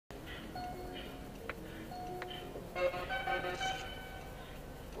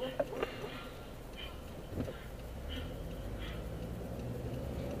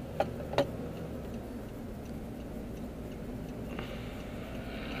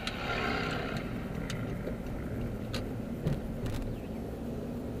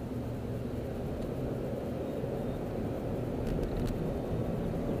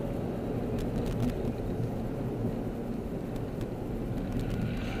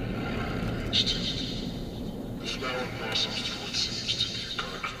damage to. The flower blossoms through what seems to be a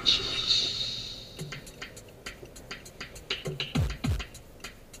concrete surface.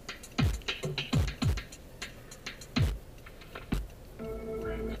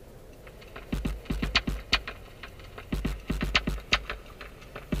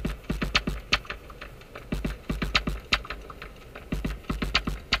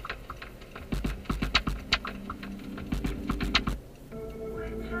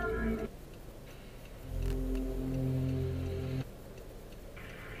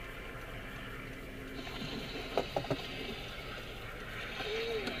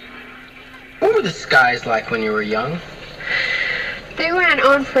 What were the skies like when you were young? They went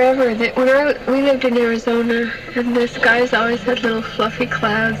on forever. We lived in Arizona, and the skies always had little fluffy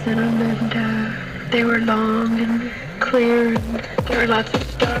clouds in them, and they were long and clear, and there were lots of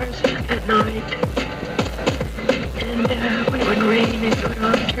stars at night. And when it would rain, it would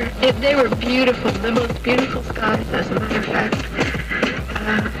alter. They were beautiful, the most beautiful skies, as a matter of fact.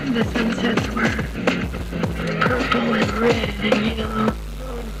 The sunsets were purple and red and yellow, on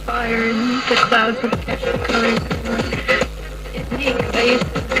fire, and the clouds would catch the colors. I used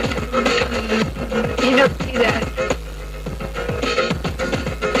to look at them all the time. You don't see that.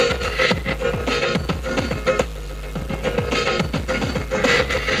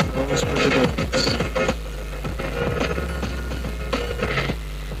 Always put the dogs.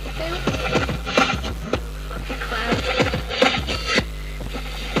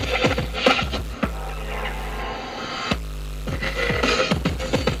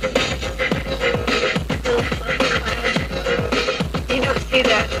 See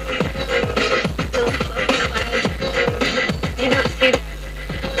that? Little fluffy clouds. You don't see that?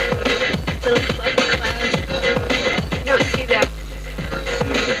 Little fluffy clouds. You don't see that?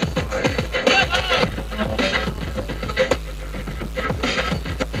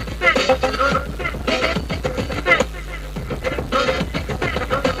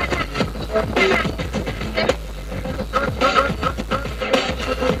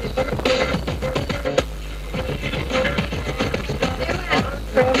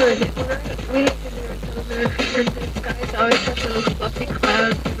 Forever. We lived in Arizona, and the skies always had little fluffy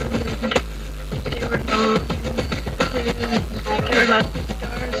clouds, and they were long, clear, and there were lots of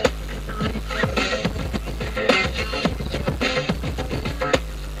stars at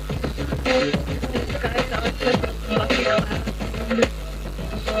night.